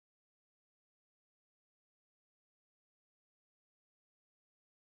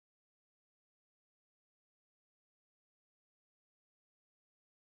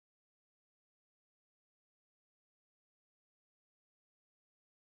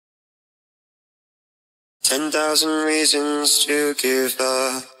10,000 reasons to give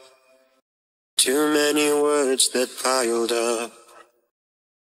up. Too many words that piled up.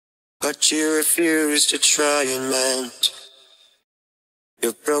 But you refuse to try and mend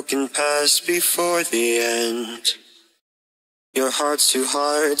your broken past before the end. Your heart's too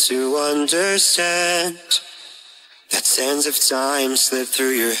hard to understand. That sands of time slip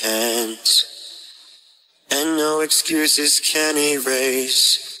through your hands, and no excuses can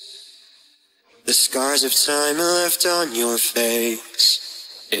erase the scars of time left on your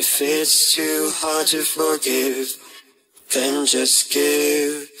face. If it's too hard to forgive, then just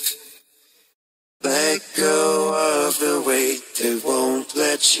give. Let go of the weight that won't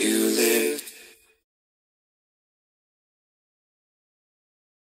let you live.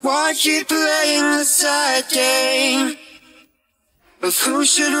 Why keep playing the sad game of who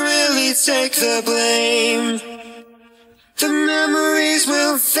should really take the blame? The memories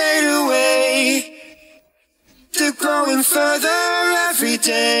will fade away. They're growing further every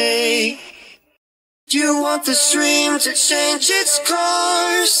day. You want the stream to change its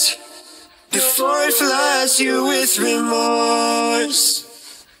course before it floods you with remorse.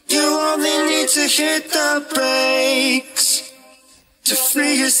 You only need to hit the brakes to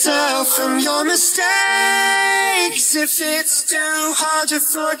free yourself from your mistakes. If it's too hard to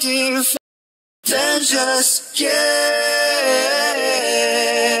forgive, then just give.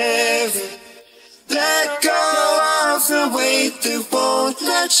 Let go of the weight that won't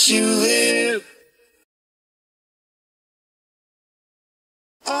let you live.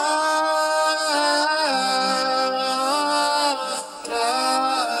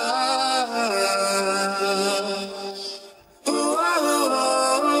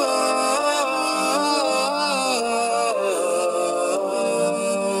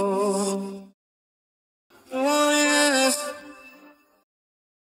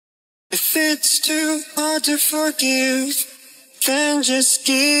 If it's too hard to forgive, then just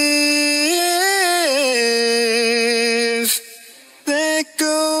give. Let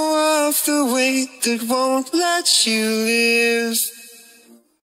go of the weight that won't let you live.